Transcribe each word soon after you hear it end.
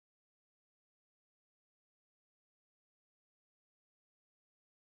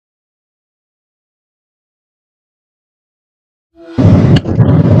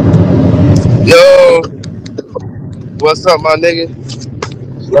What's up, my nigga?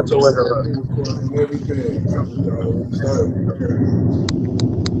 Got your window up. Recording and everything. Y'all started.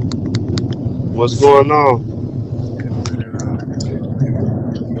 What's going on? Yeah,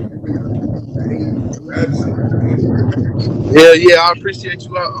 man. Madison. Yeah. I appreciate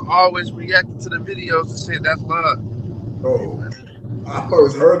you always reacting to the videos and shit. That's love. Oh, I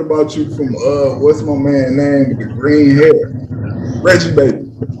first heard about you from what's my man name with the green hair? Reggie Baby.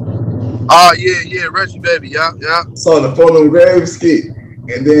 Oh yeah, Reggie baby, yeah. Saw the Photo Grave skit.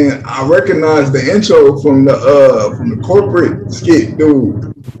 And then I recognized the intro from the corporate skit,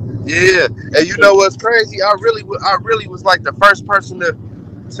 dude. Yeah. And you know what's crazy? I really was like the first person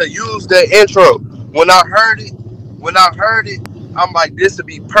to use that intro. When I heard it, I'm like, this would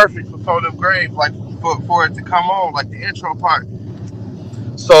be perfect for Photo Grave, like for it to come on, like the intro part.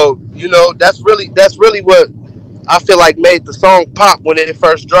 So, that's really what I feel like made the song pop when it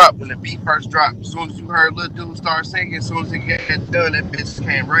first dropped, when the beat first dropped. As soon as you heard Lil Dude start singing, as soon as it got done, that bitch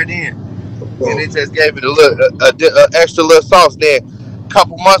came right in, and it So just gave it a extra little sauce. Then, a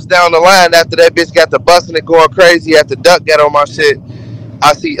couple months down the line, after that bitch got the busting and going crazy, after Duck got on my shit,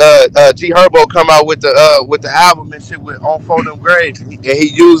 I see G Herbo come out with the album and shit with on Phone Them Graves, and he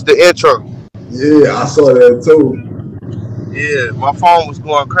used the intro. yeah, I saw that too. Yeah, my phone was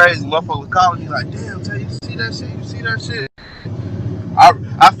going crazy. Motherfucker was calling me like, "Damn, Taye, you see that shit? You see that shit?"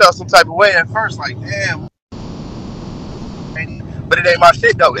 I felt some type of way at first, like, damn, but it ain't my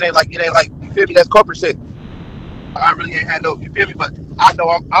shit though. It ain't like you feel me. That's corporate shit. I really ain't had no, you feel me. But I know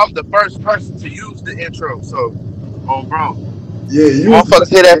I'm the first person to use the intro. So, bro, Yeah, you was motherfuckers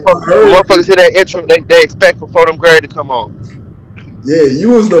hear that. I heard Motherfuckers hear that intro. They expect for them grade to come on. Yeah, you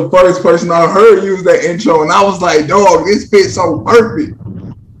was the first person I heard use that intro, and I was like, dog, this fits so perfect.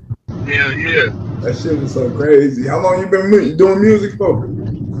 Yeah. That shit was so crazy. How long you been doing music for?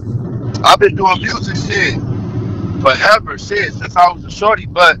 I've been doing music shit forever, shit, since I was a shorty.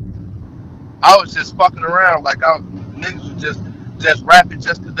 But I was just fucking around. Like niggas was just rapping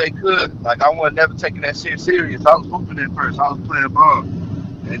just cause they could. Like I wasn't never taking that shit serious. I was hooping at first. I was playing ball,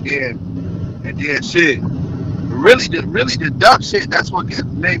 and then shit. Really the duck shit. That's what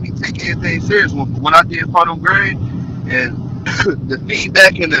made me take anything serious. When I did Photo Grade and the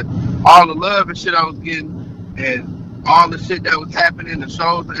feedback and all the love and shit I was getting, and all the shit that was happening, the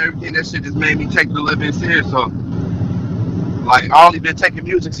shows and everything, that shit just made me take it a little bit serious. So like I only been taking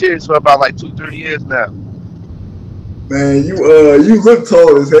music serious for about like 2-3 years now. Man, you look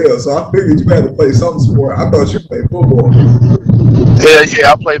tall as hell, so I figured you had to play some sport. I thought you played football.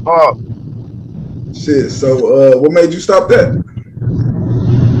 Yeah, I play ball. Shit. So what made you stop that?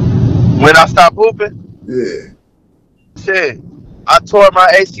 When I stopped hooping, Yeah. shit, I tore my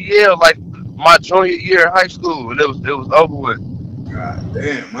ACL like my junior year in high school, and it was over with. God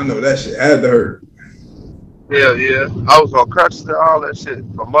damn, I know that shit had to hurt. Yeah. I was on crutches and all that shit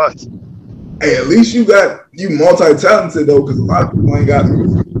for months. Hey, at least you multi-talented though, because a lot of people ain't got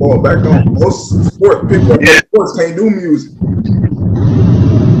music to fall back on. Most sport people that play Yeah, sports can't do music.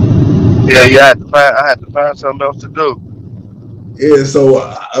 yeah. I had to find something else to do. Yeah, so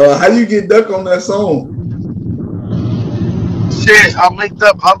how you get Duck on that song? Shit, I linked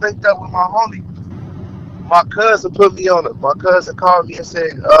up with my homie. My cousin put me on it. My cousin called me and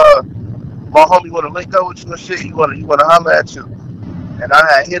said, my homie wanna link up with you and shit. He wanna holler at you. And I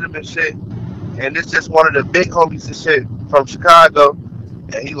had hit him and shit. And it's just one of the big homies and shit from Chicago.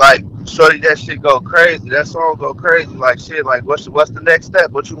 And he like, shorty, that shit go crazy. That song go crazy. Like shit, like what's the next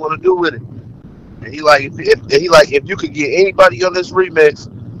step? What you wanna do with it? And he like, if you could get anybody on this remix,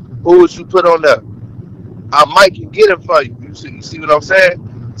 who would you put on there? I might can get him for you. You see what I'm saying?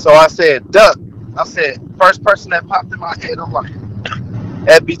 So I said Duck. I said first person that popped in my head. I'm like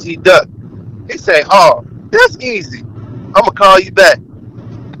FBG Duck. He said, "Oh, that's easy. I'm gonna call you back."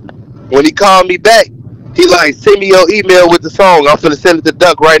 When he called me back, he like send me your email with the song. I'm finna send it to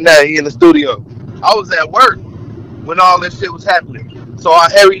Duck right now. He in the studio. I was at work when all this shit was happening, so I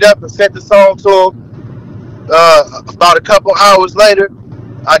hurried up and sent the song to him. About a couple hours later,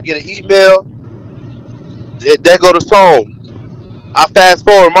 I get an email. There go the song. I fast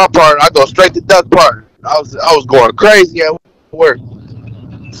forward my part. I go straight to Duck part. I was going crazy at work.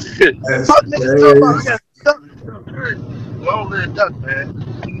 That's Fuck niggas talking about I crazy. got Duck. Long live Duck, man.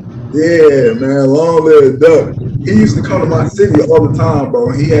 Yeah, man, long live Duck. He used to come to my city all the time, bro.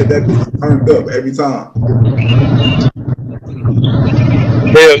 And he had that bitch turned up every time.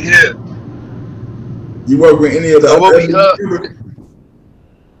 Hell yeah. You work with any of the So other what we FBG?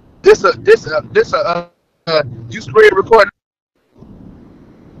 this you screen recording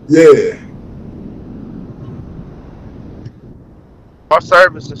Yeah. our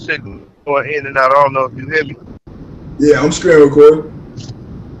service and shit going in and out. I don't know if you hear me. Yeah, I'm screen recording.